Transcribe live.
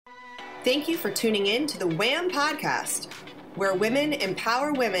Thank you for tuning in to the WHAM podcast, where women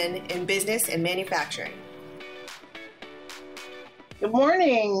empower women in business and manufacturing. Good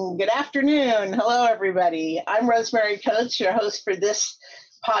morning. Good afternoon. Hello, everybody. I'm Rosemary Coates, your host for this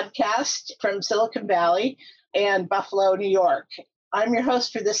podcast from Silicon Valley and Buffalo, New York. I'm your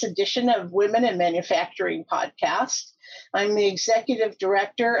host for this edition of Women in Manufacturing podcast. I'm the executive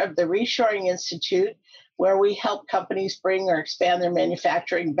director of the Reshoring Institute, where we help companies bring or expand their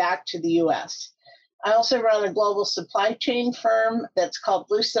manufacturing back to the U.S. I also run a global supply chain firm that's called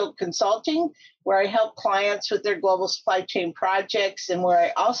Blue Silk Consulting, where I help clients with their global supply chain projects and where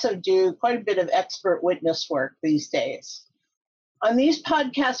I also do quite a bit of expert witness work these days. On these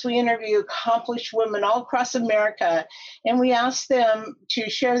podcasts, we interview accomplished women all across America, and we ask them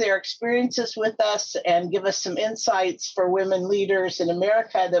to share their experiences with us and give us some insights for women leaders in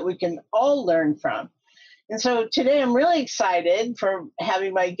America that we can all learn from. And so today I'm really excited for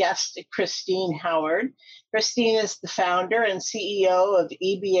having my guest, Christine Howard. Christine is the founder and CEO of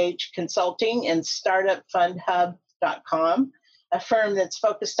EBH Consulting and StartupFundHub.com, a firm that's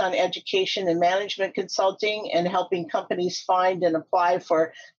focused on education and management consulting and helping companies find and apply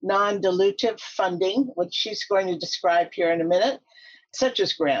for non-dilutive funding, which she's going to describe here in a minute, such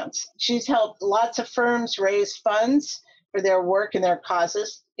as grants. She's helped lots of firms raise funds for their work and their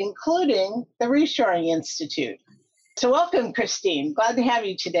causes, including the Reshoring Institute. So welcome, Christine. Glad to have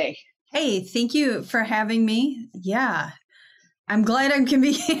you today. Hey, thank you for having me. Yeah, I'm glad I can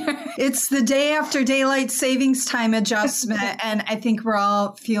be here. It's the day after daylight savings time adjustment, and I think we're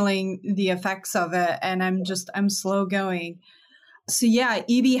all feeling the effects of it, and I'm slow going. So yeah,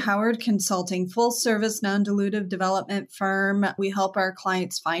 EB Howard Consulting, full service, non-dilutive development firm. We help our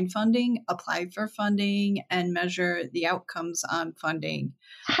clients find funding, apply for funding, and measure the outcomes on funding.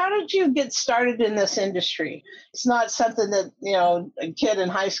 How did you get started in this industry? It's not something that, a kid in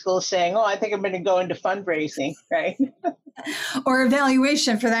high school is saying, I think I'm going to go into fundraising, right? Or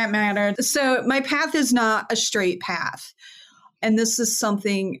evaluation for that matter. So my path is not a straight path. And this is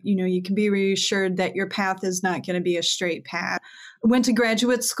something, you can be reassured that your path is not going to be a straight path. I went to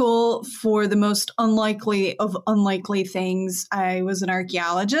graduate school for the most unlikely of unlikely things. I was an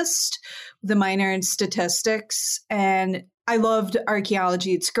archaeologist with a minor in statistics, and I loved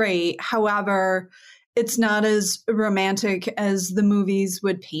archaeology. It's great. However, it's not as romantic as the movies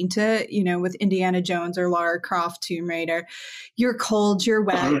would paint it, with Indiana Jones or Lara Croft Tomb Raider. You're cold, you're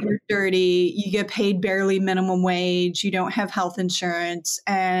wet, you're dirty, you get paid barely minimum wage, you don't have health insurance.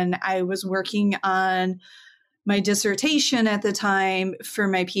 And I was working on my dissertation at the time for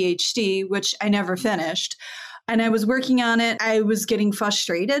my PhD, which I never finished. And I was working on it. I was getting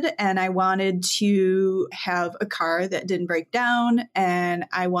frustrated and I wanted to have a car that didn't break down. And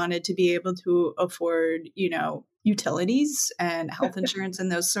I wanted to be able to afford, utilities and health insurance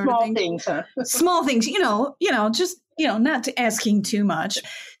and those sort of things. Things, huh? Small things, not asking too much.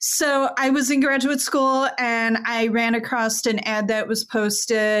 So I was in graduate school and I ran across an ad that was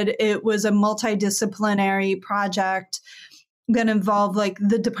posted. It was a multidisciplinary project that involved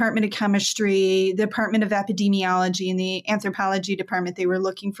the Department of Chemistry, the Department of Epidemiology, and the Anthropology Department. They were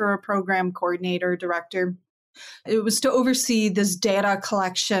looking for a program coordinator, director. It was to oversee this data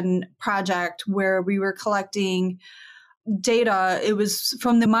collection project where we were collecting data. It was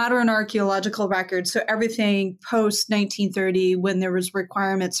from the modern archaeological record. So everything post 1930, when there was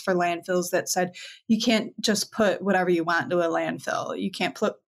requirements for landfills that said you can't just put whatever you want into a landfill. You can't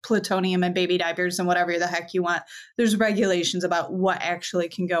put plutonium and baby diapers and whatever the heck you want. There's regulations about what actually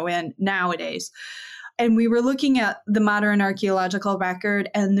can go in nowadays. And we were looking at the modern archaeological record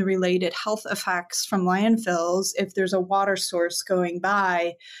and the related health effects from landfills if there's a water source going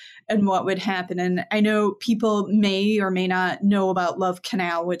by and what would happen. And I know people may or may not know about Love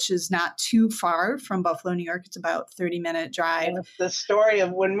Canal, which is not too far from Buffalo, New York. It's about a 30-minute drive. And it's the story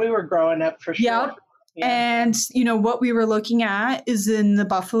of when we were growing up, for sure. Yep. Yeah. And, what we were looking at is in the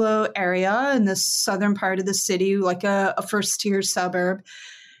Buffalo area, in the southern part of the city, like a first-tier suburb.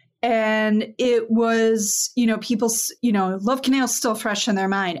 And it was, people, Love Canal is still fresh in their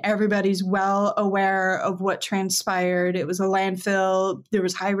mind. Everybody's well aware of what transpired. It was a landfill. There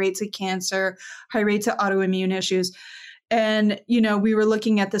was high rates of cancer, high rates of autoimmune issues. And, we were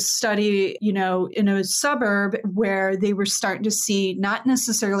looking at the study, in a suburb where they were starting to see not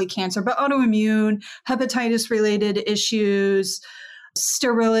necessarily cancer, but autoimmune, hepatitis-related issues,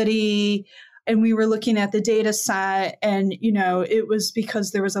 sterility. And we were looking at the data set and, it was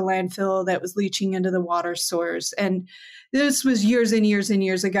because there was a landfill that was leaching into the water source. And this was years and years and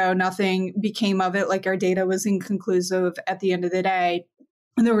years ago. Nothing became of it. Our data was inconclusive at the end of the day.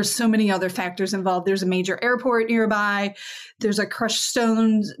 And there were so many other factors involved. There's a major airport nearby. There's a crushed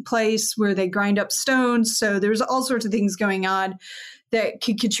stone place where they grind up stones. So there's all sorts of things going on that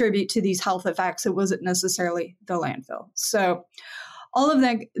could contribute to these health effects. It wasn't necessarily the landfill. So all of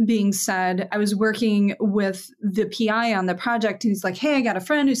that being said, I was working with the PI on the project, and he's like, hey, I got a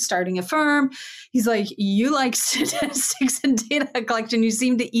friend who's starting a firm. He's like, you like statistics and data collection. You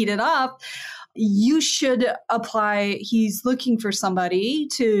seem to eat it up. You should apply. He's looking for somebody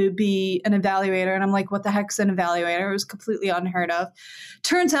to be an evaluator. And I'm like, what the heck's an evaluator? It was completely unheard of.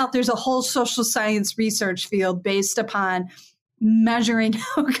 Turns out there's a whole social science research field based upon measuring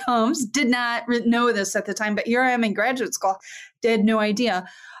outcomes. Did not know this at the time, but here I am in graduate school. Did no idea.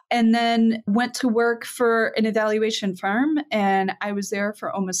 And then went to work for an evaluation firm. And I was there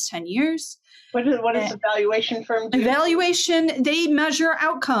for almost 10 years. What does evaluation firm do? Evaluation, they measure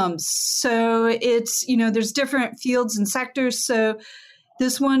outcomes. So it's, there's different fields and sectors. So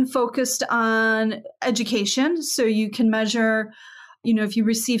this one focused on education. So you can measure, if you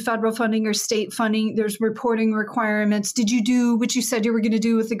receive federal funding or state funding, there's reporting requirements. Did you do what you said you were going to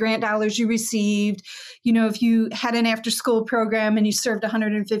do with the grant dollars you received? If you had an after-school program and you served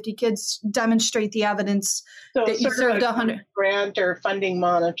 150 kids, demonstrate the evidence that you served 100. Grant or funding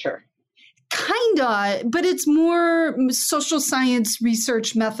monitor. Kinda, but it's more social science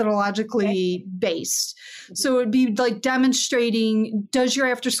research methodologically based. So it'd be like demonstrating, does your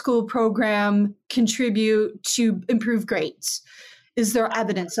after school program contribute to improve grades? Is there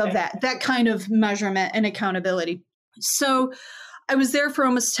evidence of that kind of measurement and accountability? So I was there for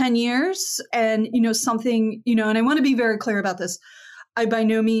almost 10 years and, and I want to be very clear about this. I by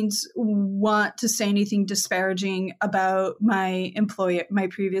no means want to say anything disparaging about my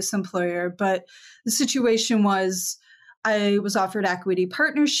previous employer, but the situation was I was offered equity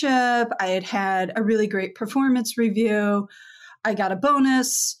partnership. I had a really great performance review. I got a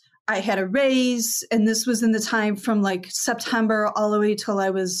bonus. I had a raise. And this was in the time from like September all the way till I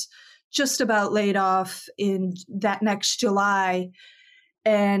was just about laid off in that next July.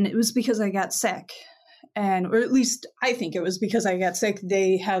 And it was because I got sick. Or at least I think it was because I got sick.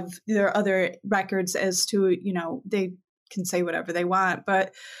 They have their other records as to, they can say whatever they want,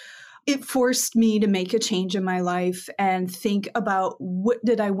 but it forced me to make a change in my life and think about what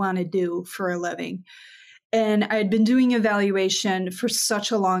did I want to do for a living. And I'd been doing evaluation for such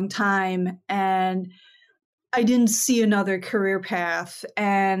a long time and I didn't see another career path.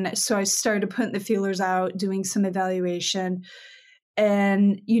 And so I started putting the feelers out, doing some evaluation.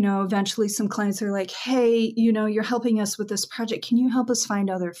 And, eventually some clients are like, hey, you're helping us with this project. Can you help us find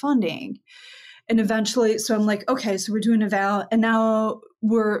other funding? And eventually, so I'm like, okay, so we're doing eval and now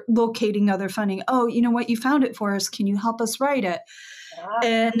we're locating other funding. Oh, you know what? You found it for us. Can you help us write it?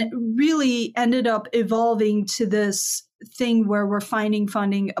 And really ended up evolving to this thing where we're finding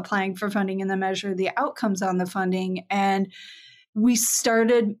funding, applying for funding, and then measure the outcomes on the funding. And we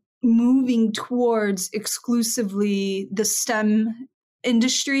started moving towards exclusively the STEM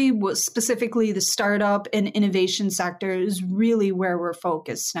industry, was specifically the startup and innovation sector is really where we're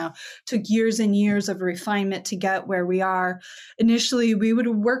focused now. Took years and years of refinement to get where we are. Initially, we would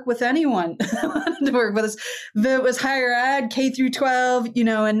work with anyone that wanted to work with us. If it was higher ed, K through 12,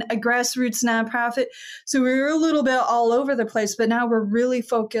 and a grassroots nonprofit. So we were a little bit all over the place, but now we're really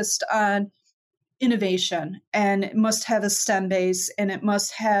focused on innovation, and it must have a STEM base, and it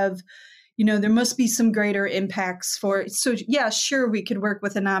must have, there must be some greater impacts for it. So yeah, sure, we could work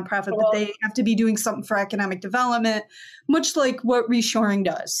with a nonprofit, but they have to be doing something for economic development, much like what reshoring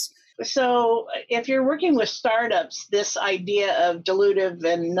does. So if you're working with startups, this idea of dilutive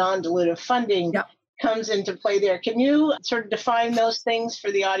and non-dilutive funding comes into play there. Can you sort of define those things for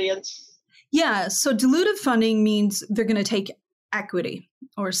the audience? Yeah, so dilutive funding means they're going to take equity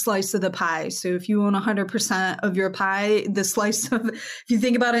or slice of the pie. So if you own 100% of your pie, the slice of, if you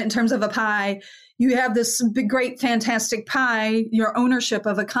think about it in terms of a pie, you have this big, great, fantastic pie, your ownership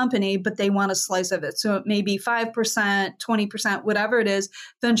of a company, but they want a slice of it. So it may be 5%, 20%, whatever it is.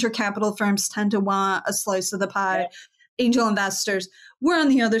 Venture capital firms tend to want a slice of the pie. Angel investors, we're on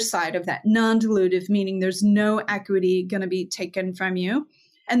the other side of that. Non-dilutive, meaning there's no equity going to be taken from you.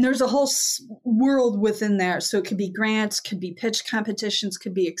 And there's a whole world within there. So it could be grants, could be pitch competitions,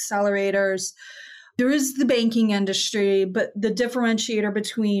 could be accelerators. There is the banking industry, but the differentiator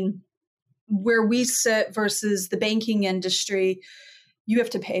between where we sit versus the banking industry, you have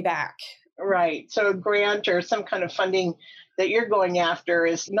to pay back. Right. So a grant or some kind of funding that you're going after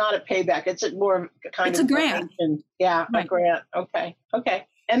is not a payback. It's more of a kind of grant. Yeah, right. A grant. Okay.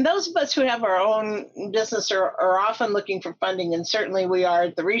 And those of us who have our own business are often looking for funding. And certainly we are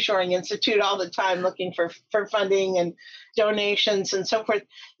at the Reshoring Institute all the time looking for funding and donations and so forth.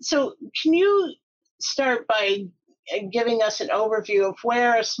 So can you start by giving us an overview of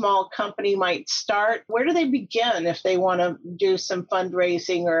where a small company might start? Where do they begin if they want to do some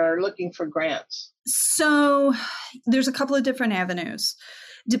fundraising or are looking for grants? So there's a couple of different avenues.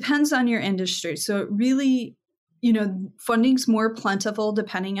 Depends on your industry. So it really, funding's more plentiful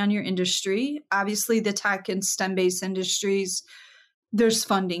depending on your industry. Obviously, the tech and STEM-based industries, there's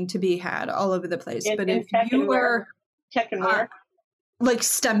funding to be had all over the place. But if you are tech and where? Like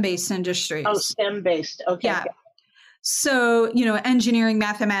STEM-based industries. Oh, STEM-based. Okay. Yeah. So, engineering,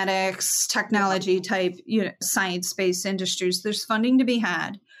 mathematics, technology type, science-based industries, there's funding to be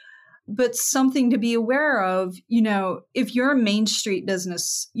had. But something to be aware of, if you're a Main Street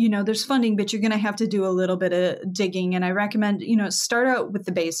business, there's funding, but you're going to have to do a little bit of digging. And I recommend, start out with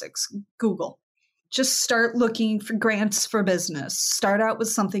the basics. Google. Just start looking for grants for business. Start out with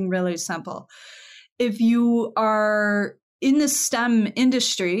something really simple. If you are in the STEM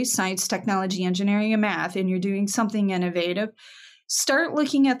industry, science, technology, engineering, and math, and you're doing something innovative, start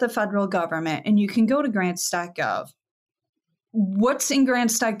looking at the federal government, and you can go to grants.gov. What's in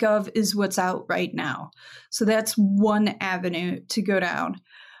grants.gov is what's out right now. So that's one avenue to go down.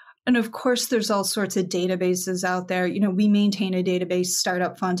 And of course, there's all sorts of databases out there. We maintain a database,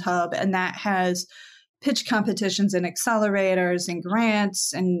 Startup Fund Hub, and that has pitch competitions and accelerators and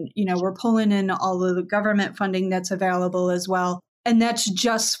grants. And, we're pulling in all of the government funding that's available as well. And that's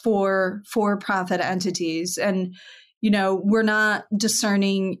just for for-profit entities. And, we're not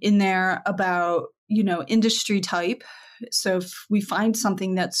discerning in there about, industry type. So if we find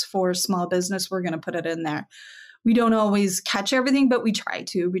something that's for small business, we're going to put it in there. We don't always catch everything, but we try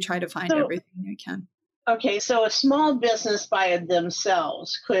to. We try to find everything we can. Okay, so a small business by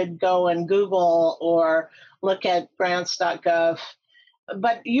themselves could go and Google or look at grants.gov,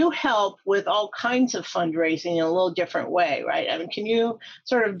 but you help with all kinds of fundraising in a little different way, right? I mean, can you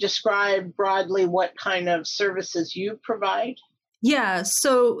sort of describe broadly what kind of services you provide? Yeah.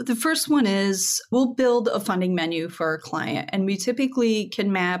 So the first one is we'll build a funding menu for a client, and we typically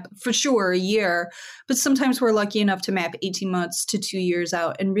can map for sure a year, but sometimes we're lucky enough to map 18 months to 2 years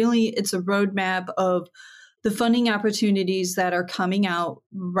out. And really it's a roadmap of the funding opportunities that are coming out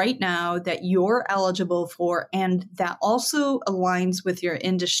right now that you're eligible for and that also aligns with your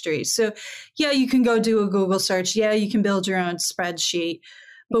industry. So yeah, you can go do a Google search. Yeah, you can build your own spreadsheet.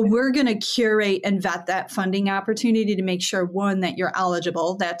 But we're going to curate and vet that funding opportunity to make sure, one, that you're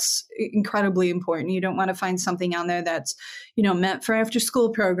eligible. That's incredibly important. You don't want to find something on there that's, meant for after school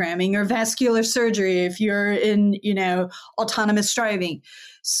programming or vascular surgery if you're in, autonomous driving.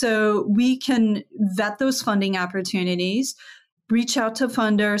 So we can vet those funding opportunities, reach out to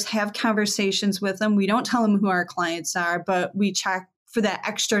funders, have conversations with them. We don't tell them who our clients are, but we check for that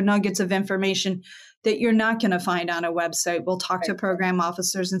extra nuggets of information that you're not going to find on a website. We'll talk to program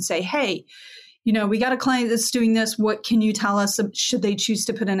officers and say, hey, we got a client that's doing this. What can you tell us? Should they choose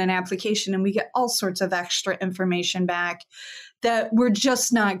to put in an application? And we get all sorts of extra information back that we're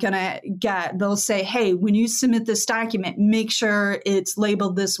just not going to get. They'll say, hey, when you submit this document, make sure it's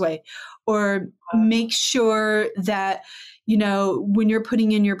labeled this way, or make sure that when you're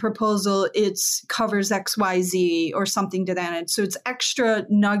putting in your proposal, it covers XYZ or something to that end. So it's extra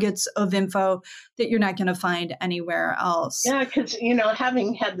nuggets of info that you're not going to find anywhere else. Yeah, because,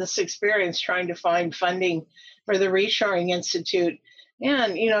 having had this experience trying to find funding for the Reshoring Institute,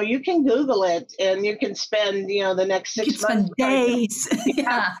 and, you can Google it and you can spend, the next 6 months. Days.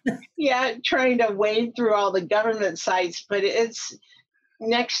 Yeah, trying to wade through all the government sites, but it's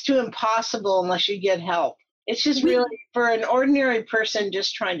next to impossible unless you get help. It's just really for an ordinary person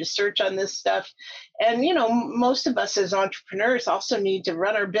just trying to search on this stuff. And, most of us as entrepreneurs also need to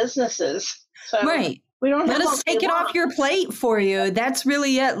run our businesses. So right. We don't Let us take it off your plate for you. That's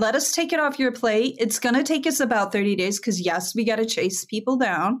really it. Let us take it off your plate. It's going to take us about 30 days because, yes, we got to chase people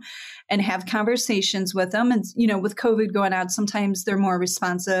down and have conversations with them. And, with COVID going on, sometimes they're more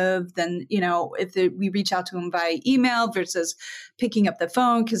responsive than, if we reach out to them via email versus picking up the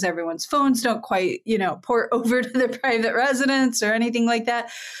phone because everyone's phones don't quite, port over to their private residence or anything like that.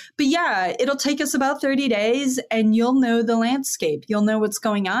 But yeah, it'll take us about 30 days and you'll know the landscape. You'll know what's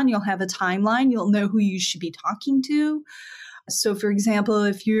going on. You'll have a timeline. You'll know who you should be talking to. So, for example,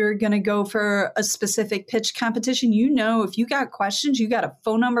 if you're going to go for a specific pitch competition, if you got questions, you got a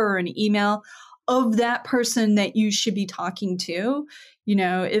phone number or an email of that person that you should be talking to.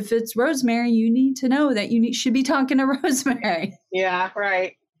 If it's Rosemary, you need to know that you should be talking to Rosemary. Yeah,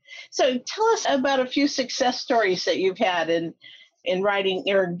 right. So tell us about a few success stories that you've had and in writing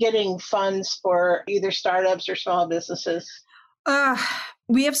or getting funds for either startups or small businesses?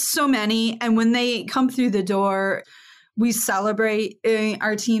 We have so many. And when they come through the door, we celebrate.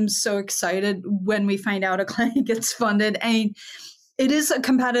 Our team's so excited when we find out a client gets funded. And it is a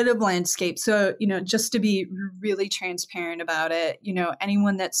competitive landscape. So, just to be really transparent about it,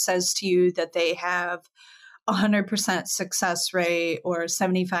 anyone that says to you that they have 100% success rate or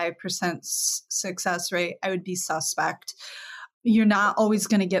 75% success rate, I would be suspect. You're not always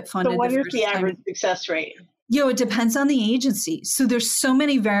going to get funded. So what is the average success rate? It depends on the agency. So there's so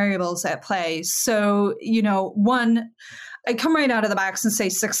many variables at play. So, one, I come right out of the box and say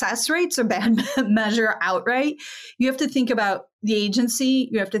success rates are bad measure outright. You have to think about the agency.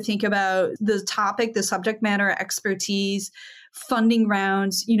 You have to think about the topic, the subject matter expertise, funding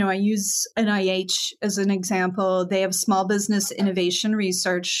rounds. I use NIH as an example. They have Small Business Innovation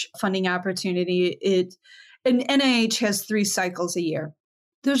Research funding opportunity. And NIH has 3 cycles a year.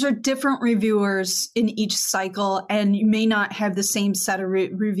 Those are different reviewers in each cycle, and you may not have the same set of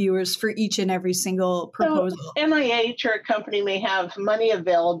reviewers for each and every single proposal. So NIH or a company may have money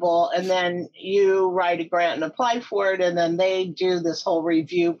available, and then you write a grant and apply for it, and then they do this whole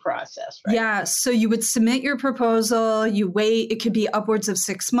review process, right? Yeah. So you would submit your proposal, you wait, it could be upwards of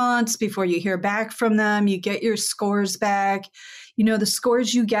 6 months before you hear back from them, you get your scores back. The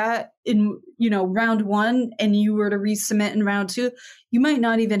scores you get in, round 1 and you were to resubmit in round 2, you might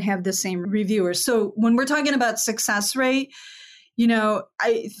not even have the same reviewer. So when we're talking about success rate,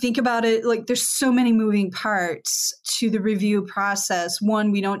 I think about it like there's so many moving parts to the review process.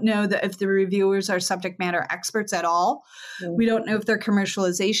 One, we don't know that if the reviewers are subject matter experts at all. Mm-hmm. We don't know if they're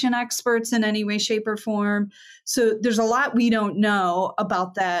commercialization experts in any way, shape, or form. So there's a lot we don't know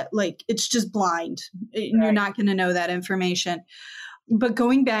about that. Like it's just blind. Right. You're not going to know that information. But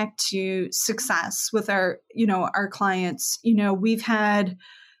going back to success with our clients, we've had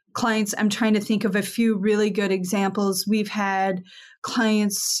clients, I'm trying to think of a few really good examples. We've had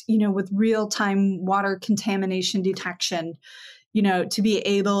clients, with real-time water contamination detection, to be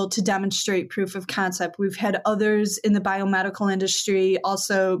able to demonstrate proof of concept. We've had others in the biomedical industry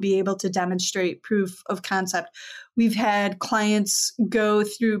also be able to demonstrate proof of concept. We've had clients go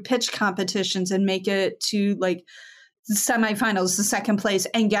through pitch competitions and make it to like the semifinals, the second place,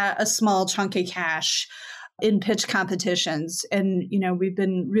 and get a small chunk of cash in pitch competitions. And, we've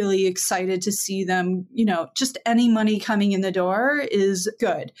been really excited to see them, just any money coming in the door is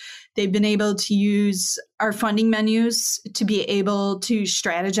good. They've been able to use our funding menus to be able to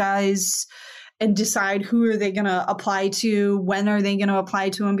strategize and decide who are they going to apply to, when are they going to apply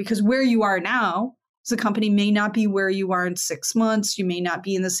to them, because where you are now as a company may not be where you are in 6 months. You may not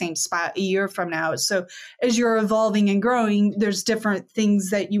be in the same spot a year from now. So as you're evolving and growing, there's different things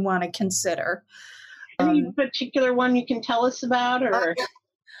that you want to consider. Any particular one you can tell us about, or?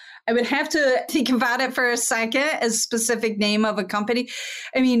 I would have to think about it for a second, a specific name of a company.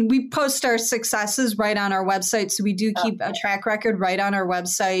 I mean, we post our successes right on our website. So we do keep a track record right on our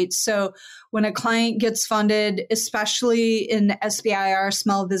website. So when a client gets funded, especially in SBIR,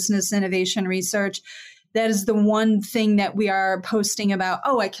 Small Business Innovation Research, that is the one thing that we are posting about.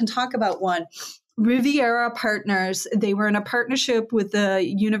 Oh, I can talk about one. Riviera Partners, they were in a partnership with the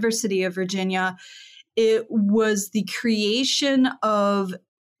University of Virginia. It was the creation of,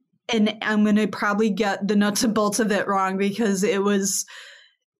 and I'm going to probably get the nuts and bolts of it wrong because it was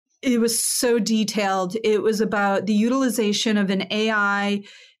so detailed. It was about the utilization of an AI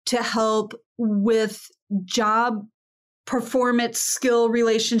to help with job performance skill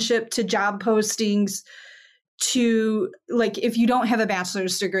relationship to job postings, to like if you don't have a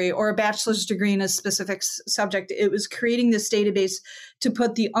bachelor's degree or a bachelor's degree in a specific subject, it was creating this database to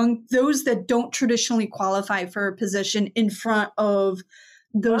put those that don't traditionally qualify for a position in front of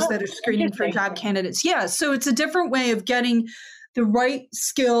those that are screening for job candidates. Yeah. So it's a different way of getting the right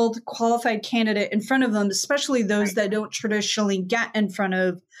skilled, qualified candidate in front of them, especially those that don't traditionally get in front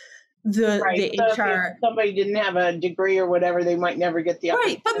of the so HR. If somebody didn't have a degree or whatever, they might never get the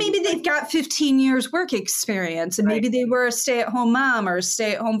opportunity. Right. But maybe they've got 15 years work experience and maybe they were a stay-at-home mom or a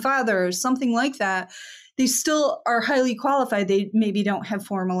stay-at-home father or something like that. They still are highly qualified. They maybe don't have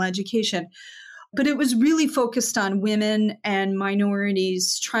formal education. But it was really focused on women and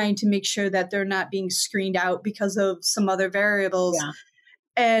minorities, trying to make sure that they're not being screened out because of some other variables. Yeah.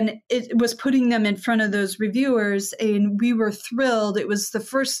 And it was putting them in front of those reviewers. And we were thrilled. It was the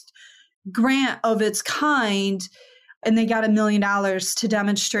first grant of its kind. And they got $1 million to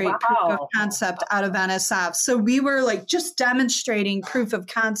demonstrate proof of concept out of NSF. So we were like just demonstrating proof of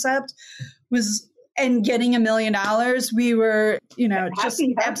concept and getting $1 million. We were, just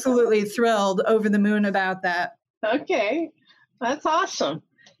absolutely thrilled, over the moon about that. Okay. That's awesome.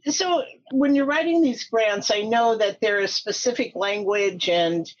 So when you're writing these grants, I know that there is specific language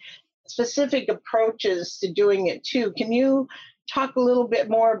and specific approaches to doing it too. Can you talk a little bit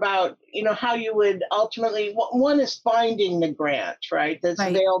more about, how you would ultimately, one is finding the grant, right, that's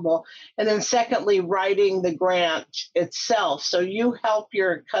Right. available, and then secondly, writing the grant itself. So you help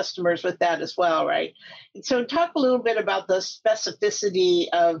your customers with that as well, right? And so talk a little bit about the specificity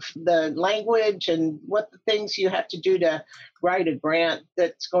of the language and what the things you have to do to write a grant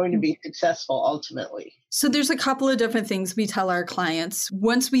that's going to be successful ultimately. So there's a couple of different things we tell our clients.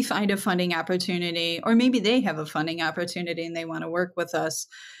 Once we find a funding opportunity, or maybe they have a funding opportunity and they want to work with us,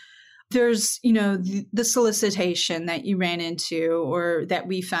 there's, the solicitation that you ran into or that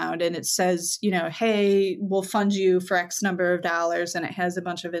we found, and it says, hey, we'll fund you for X number of dollars, and it has a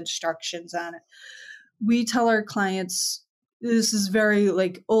bunch of instructions on it. We tell our clients, this is very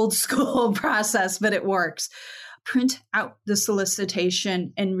like old school process, but it works. Print out the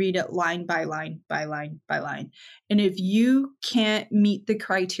solicitation and read it line by line, by line, by line. And if you can't meet the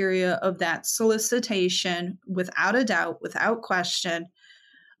criteria of that solicitation without a doubt, without question,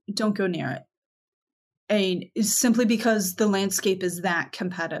 don't go near it. And it's simply because the landscape is that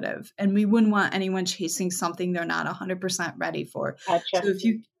competitive, and we wouldn't want anyone chasing something they're not 100% ready for. Gotcha. So if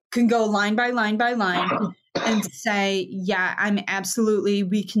you can go line by line by line and say, yeah,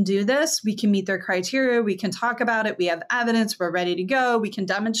 we can do this. We can meet their criteria. We can talk about it. We have evidence. We're ready to go. We can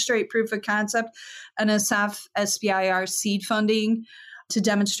demonstrate proof of concept. NSF, SBIR seed funding to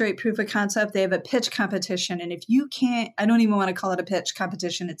demonstrate proof of concept. They have a pitch competition. And if you can't, I don't even want to call it a pitch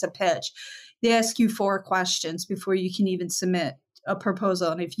competition. It's a pitch. They ask you 4 questions before you can even submit a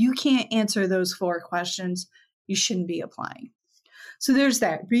proposal. And if you can't answer those 4 questions, you shouldn't be applying. So there's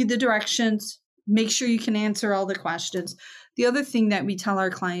that. Read the directions. Make sure you can answer all the questions. The other thing that we tell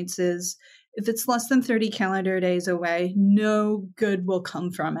our clients is if it's less than 30 calendar days away, no good will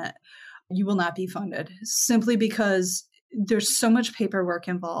come from it. You will not be funded simply because there's so much paperwork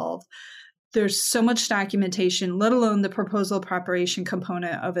involved. There's so much documentation, let alone the proposal preparation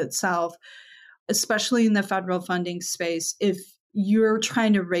component of itself, especially in the federal funding space. If you're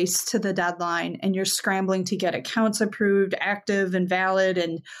trying to race to the deadline and you're scrambling to get accounts approved, active and valid,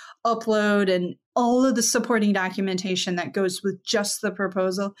 and upload and all of the supporting documentation that goes with just the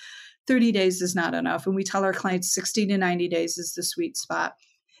proposal, 30 days is not enough. And we tell our clients 60 to 90 days is the sweet spot.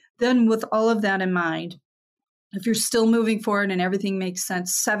 Then with all of that in mind, if you're still moving forward and everything makes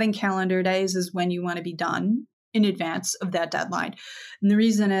sense, 7 calendar days is when you want to be done in advance of that deadline. And the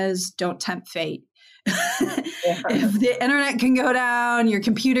reason is don't tempt fate. If the internet can go down, your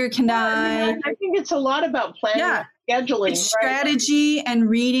computer can die. I think it's a lot about planning, scheduling. It's strategy and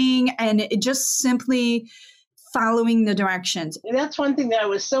reading and just simply following the directions. That's one thing that I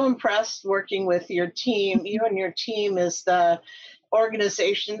was so impressed working with your team, you and your team, is the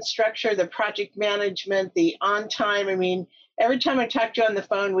organization structure, the project management, the on time. I mean, every time I talked to you on the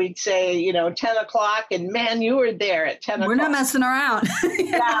phone, we'd say, 10 o'clock, and man, you were there at 10 o'clock. We're not messing around.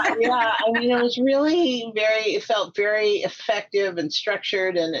 Yeah. I mean, it was really it felt very effective and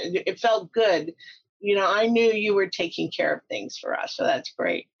structured, and it felt good. I knew you were taking care of things for us, so that's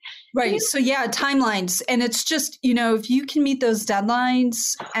great. Right. So timelines. And it's just, if you can meet those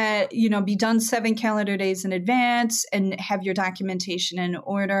deadlines, be done 7 calendar days in advance and have your documentation in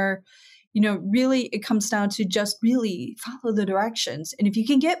order, really it comes down to just really follow the directions. And if you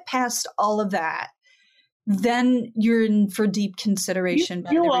can get past all of that, then you're in for deep consideration.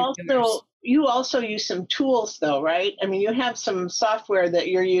 You also use some tools though, right? I mean, you have some software that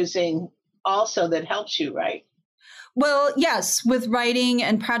you're using also that helps you, right? Well, yes, with writing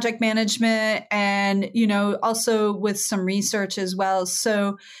and project management and, also with some research as well.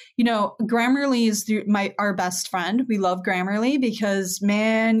 So, Grammarly is our best friend. We love Grammarly because,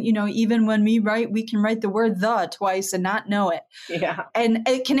 man, even when we write, we can write the word "the" twice and not know it. Yeah. And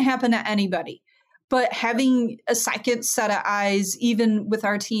it can happen to anybody. But having a second set of eyes, even with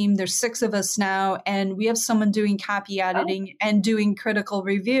our team, there's 6 of us now, and we have someone doing copy editing and doing critical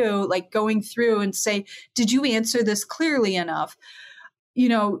review, like going through and say, did you answer this clearly enough?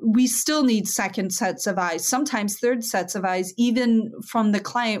 We still need second sets of eyes, sometimes third sets of eyes, even from the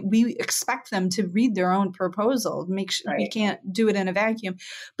client. We expect them to read their own proposal, make sure we can't do it in a vacuum.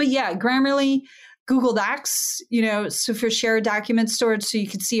 But yeah, Grammarly, Google Docs, so for shared document storage, so you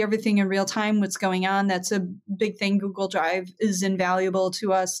can see everything in real time, what's going on. That's a big thing. Google Drive is invaluable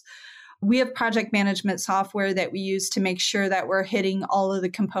to us. We have project management software that we use to make sure that we're hitting all of the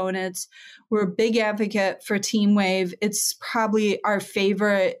components. We're a big advocate for TeamWave. It's probably our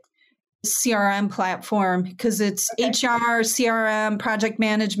favorite CRM platform because it's HR, CRM, project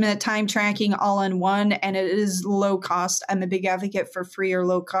management, time tracking all in one, and it is low cost. I'm a big advocate for free or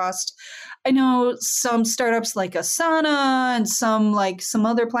low cost. I know some startups like Asana and some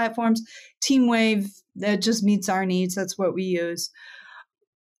other platforms, Teamwave, that just meets our needs. That's what we use.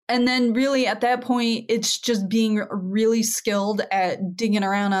 And then really at that point, it's just being really skilled at digging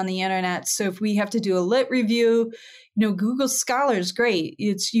around on the internet. So if we have to do a lit review, Google Scholar is great.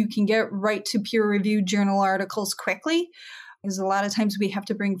 You can get right to peer-reviewed journal articles quickly. Because a lot of times we have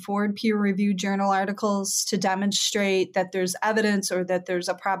to bring forward peer-reviewed journal articles to demonstrate that there's evidence or that there's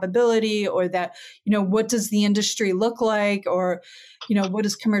a probability or that, what does the industry look like or, what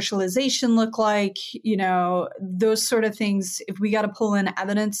does commercialization look like? Those sort of things. If we got to pull in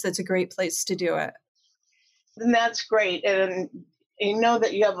evidence, that's a great place to do it. And that's great. And you know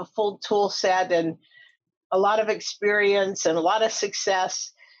that you have a full tool set and a lot of experience and a lot of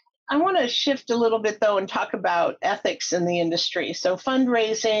success. I want to shift a little bit, though, and talk about ethics in the industry. So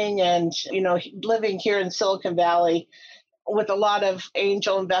fundraising and, living here in Silicon Valley with a lot of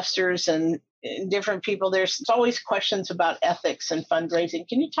angel investors and different people, there's always questions about ethics and fundraising.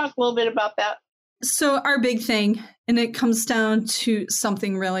 Can you talk a little bit about that? So our big thing, and it comes down to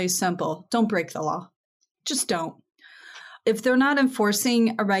something really simple. Don't break the law. Just don't. If they're not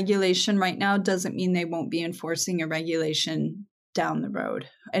enforcing a regulation right now, doesn't mean they won't be enforcing a regulation down the road.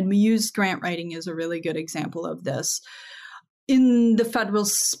 And we use grant writing as a really good example of this. In the federal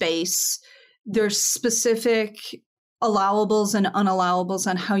space, there's specific allowables and unallowables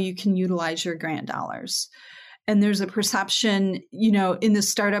on how you can utilize your grant dollars. And there's a perception, in the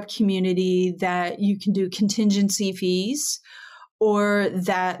startup community that you can do contingency fees or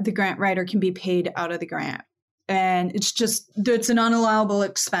that the grant writer can be paid out of the grant. And it's an unallowable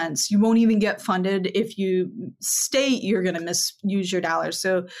expense. You won't even get funded if you state you're going to misuse your dollars.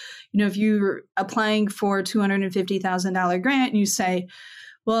 So, if you're applying for a $250,000 grant and you say,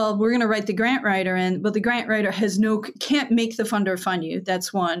 well, we're going to write the grant writer in, but the grant writer can't make the funder fund you.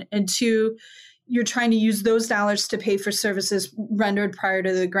 That's one. And two, you're trying to use those dollars to pay for services rendered prior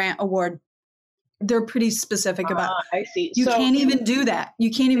to the grant award. They're pretty specific about it. I see. You can't even do that. You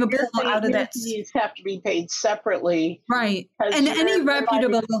can't even pull out of that. These have to be paid separately. Right. And any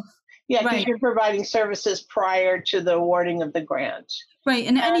reputable. Yeah, because you're providing services prior to the awarding of the grant. Right.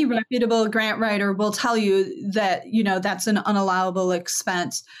 And any reputable grant writer will tell you that, that's an unallowable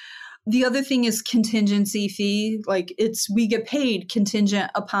expense. The other thing is contingency fee. We get paid contingent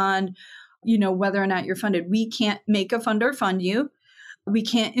upon, whether or not you're funded. We can't make a funder fund you. We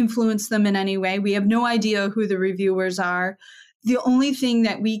can't influence them in any way. We have no idea who the reviewers are. The only thing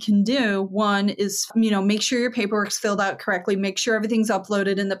that we can do, one, is, make sure your paperwork's filled out correctly, make sure everything's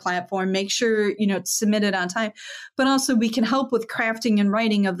uploaded in the platform, make sure, it's submitted on time. But also we can help with crafting and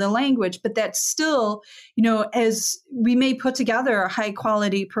writing of the language. But that's still, as we may put together a high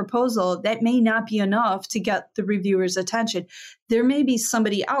quality proposal, that may not be enough to get the reviewer's attention. There may be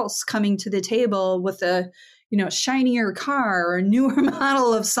somebody else coming to the table with a shinier car or a newer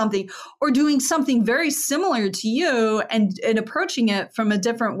model of something, or doing something very similar to you and approaching it from a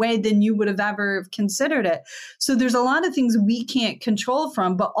different way than you would have ever considered it. So there's a lot of things we can't control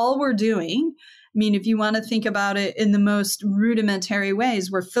from, but all we're doing, if you want to think about it in the most rudimentary ways,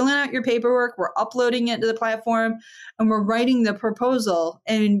 we're filling out your paperwork, we're uploading it to the platform, and we're writing the proposal.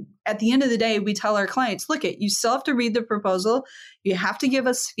 And at the end of the day, we tell our clients, you still have to read the proposal. You have to give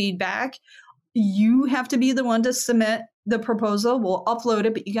us feedback. You have to be the one to submit the proposal. We'll upload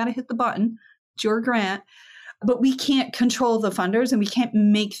it, but you got to hit the button. It's your grant. But we can't control the funders and we can't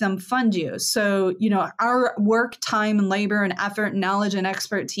make them fund you. So, our work, time and labor and effort and knowledge and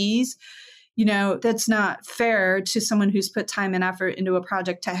expertise, that's not fair to someone who's put time and effort into a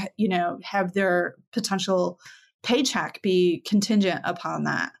project to, have their potential paycheck be contingent upon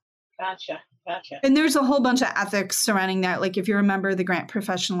that. Gotcha. And there's a whole bunch of ethics surrounding that. If you're a member of the Grant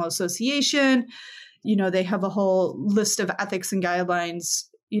Professional Association, they have a whole list of ethics and guidelines,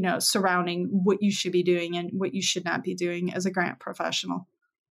 surrounding what you should be doing and what you should not be doing as a grant professional.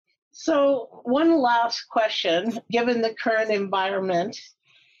 So one last question, given the current environment,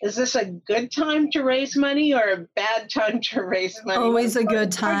 is this a good time to raise money or a bad time to raise money? Always a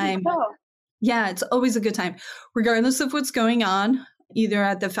good time. Yeah, it's always a good time, regardless of what's going on. Either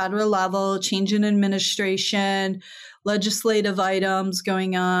at the federal level, change in administration, legislative items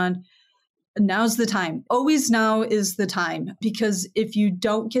going on. Now's the time. Always now is the time. Because if you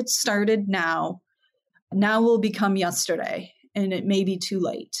don't get started now will become yesterday, and it may be too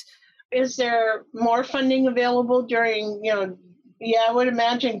late. Is there more funding available during, I would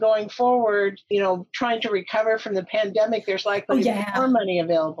imagine going forward, trying to recover from the pandemic, there's likely more money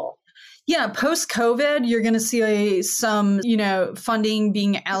available. Yeah, post-COVID, you're going to see some, funding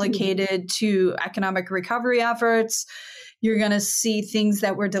being allocated to economic recovery efforts. You're going to see things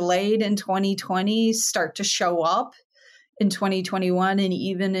that were delayed in 2020 start to show up in 2021 and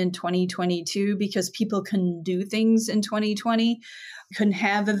even in 2022 because people couldn't do things in 2020, couldn't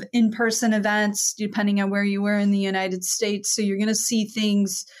have in-person events depending on where you were in the United States. So you're going to see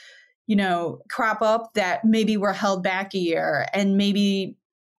things, crop up that maybe were held back a year, and maybe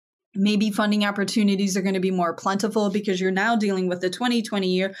funding opportunities are going to be more plentiful because you're now dealing with the 2020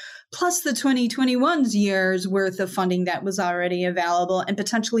 year plus the 2021's year's worth of funding that was already available, and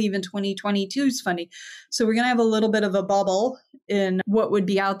potentially even 2022's funding. So we're going to have a little bit of a bubble in what would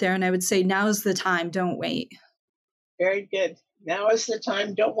be out there. And I would say now is the time. Don't wait. Very good. Now is the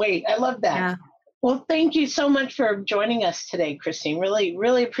time. Don't wait. I love that. Yeah. Well, thank you so much for joining us today, Christine. Really,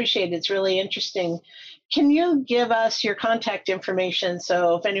 really appreciate it. It's really interesting. Can you give us your contact information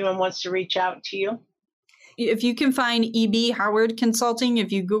so if anyone wants to reach out to you? If you can find EB Howard Consulting,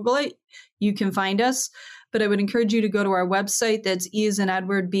 if you Google it, you can find us. But I would encourage you to go to our website. That's E as in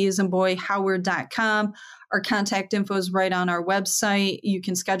Edward, B as in boy, Howard.com. Our contact info is right on our website. You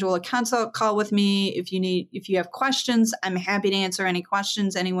can schedule a consult call with me if you have questions. I'm happy to answer any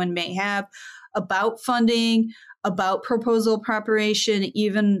questions anyone may have about funding, about proposal preparation,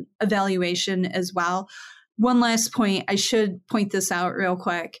 even evaluation as well. One last point, I should point this out real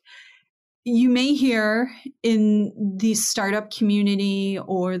quick. You may hear in the startup community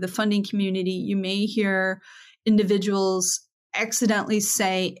or the funding community, you may hear individuals accidentally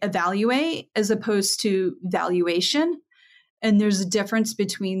say evaluate as opposed to valuation. And there's a difference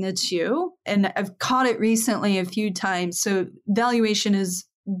between the two. And I've caught it recently a few times. So valuation is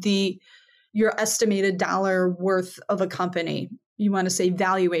your estimated dollar worth of a company. You want to say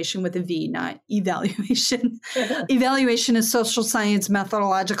valuation with a V, not evaluation. Evaluation is social science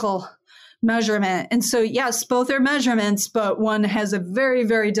methodological measurement. And so, yes, both are measurements, but one has a very,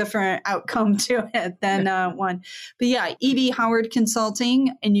 very different outcome to it than one. But yeah, EB Howard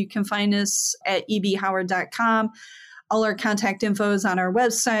Consulting, and you can find us at ebhoward.com. All our contact info is on our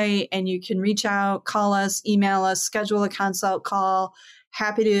website, and you can reach out, call us, email us, schedule a consult call.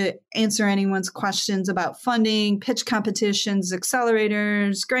 Happy to answer anyone's questions about funding, pitch competitions,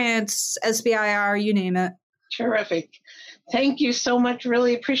 accelerators, grants, SBIR, you name it. Terrific. Thank you so much.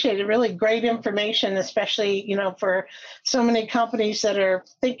 Really appreciate it. Really great information, especially, for so many companies that are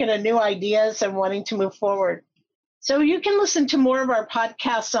thinking of new ideas and wanting to move forward. So you can listen to more of our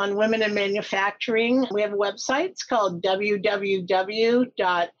podcasts on women in manufacturing. We have a website. It's called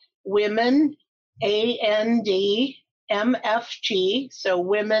www.womenandmfg, so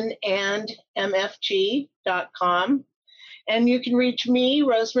womenandmfg.com. And you can reach me,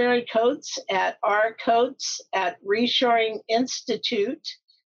 Rosemary Coates, at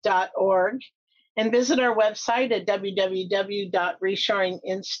rcoates@reshoringinstitute.org, and visit our website at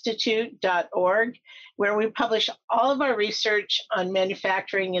www.reshoringinstitute.org, where we publish all of our research on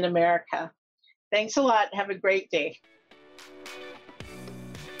manufacturing in America. Thanks a lot. Have a great day.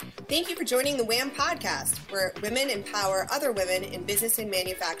 Thank you for joining the WHAM podcast, where women empower other women in business and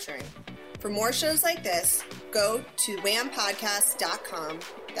manufacturing. For more shows like this, go to whampodcast.com.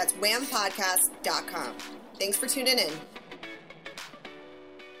 That's whampodcast.com. Thanks for tuning in.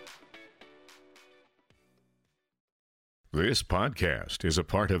 This podcast is a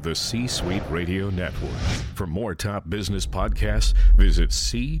part of the C-Suite Radio Network. For more top business podcasts, visit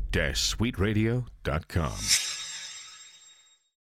c-suiteradio.com.